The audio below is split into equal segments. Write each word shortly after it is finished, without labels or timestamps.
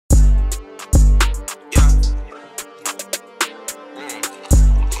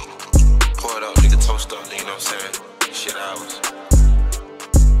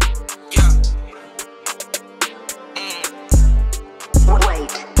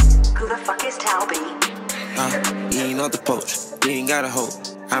fuck is Tal6y? You ain't off the Porch, you ain't got a hope.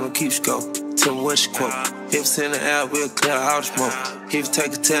 I don't keep scope, tell me what you quote. If it's in the air, we'll clear all the smoke. If you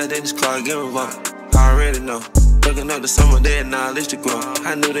take a tell, then this car get revoked. I already know, looking up the summer day, knowledge to grow.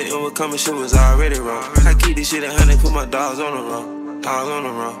 I knew the end was coming, shit was already wrong. I keep this shit 100, put my dogs on the road. Dogs on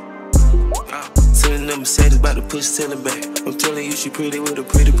the road. Sitting in the Mercedes, about to push telling back. I'm telling you, she pretty with a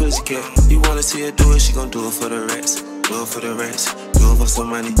pretty pussy cat. You wanna see her do it, she gon' do it for the rats. Do it for the rats, do it for some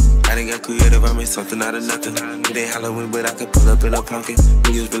money. I done got creative, I made something out of nothing. It ain't Halloween, but I could pull up in a pumpkin.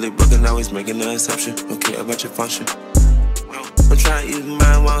 Niggas really broken, always making an assumption. Don't care about your function. I'm trying to ease my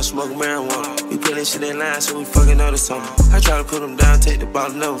mind while I'm smoking marijuana. We put that shit in line, so we fucking know the summer. I try to put them down, take the ball,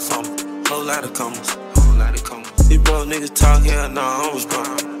 never fall. Whole lot of commas, whole lot of commas. These broke niggas talk, hell nah, I'm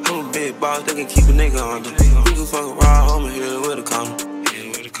responsible. I'm a big boss, they can keep a nigga under. We can fuck around, I'm here with a comma.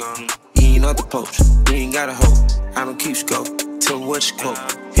 You ain't off the Porch, you ain't got a hope. I don't keep scope, tell me what you quote.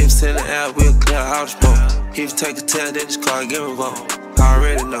 If it's in the air, we'll clear all the smoke. If you take a tell, then this car get revoked. I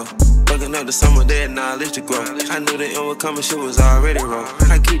already know, fucking up the summer day, knowledge to grow. I knew the end was coming, shit was already wrong.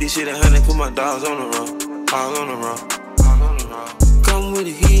 I keep this shit 100, put my dogs on the road. All on the road. Come with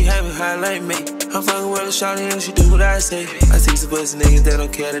the heat, have it high like me. I'm fucking with a shawty and she do what I say. I see some pussy niggas that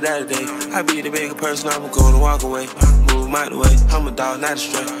don't care that day. I be the bigger person, I'm gonna walk away. Move my way, I'm a dog, not a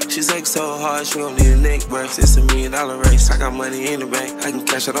stray. She suck so hard, she gon' need a neck brace. It's $1 million race, I got money in the bank. I can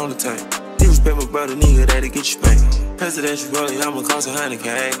cash it on the tank. Disrespect my brother, nigga, that'll get you spanked. Presidential rolling, I'ma cost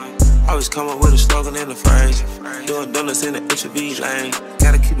 100K. Always come up with a slogan and a phrase. Doing donuts in the HV lane.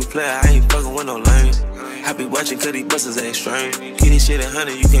 Gotta keep it player, I ain't fucking with no lane. I be watching cause these busters ain't strange. Get this shit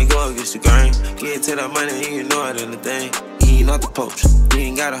 100, you can't go against the grain. Get to that money and you know it in the thing. You ain't off the Porch, you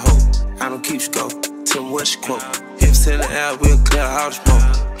ain't got a hope. I don't keep scope, tell me what you quote. If it's in the air, we'll clear all the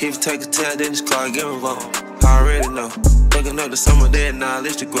smoke. If you take a tell, then this car get revoked. I already know, fucking up the summer day,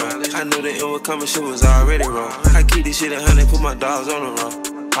 knowledge to grow. I knew the end was coming, shit was already wrong. I keep this shit 100, put my dogs on the road.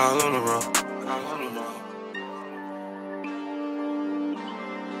 All on the road.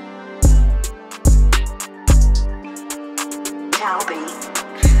 Tal6y.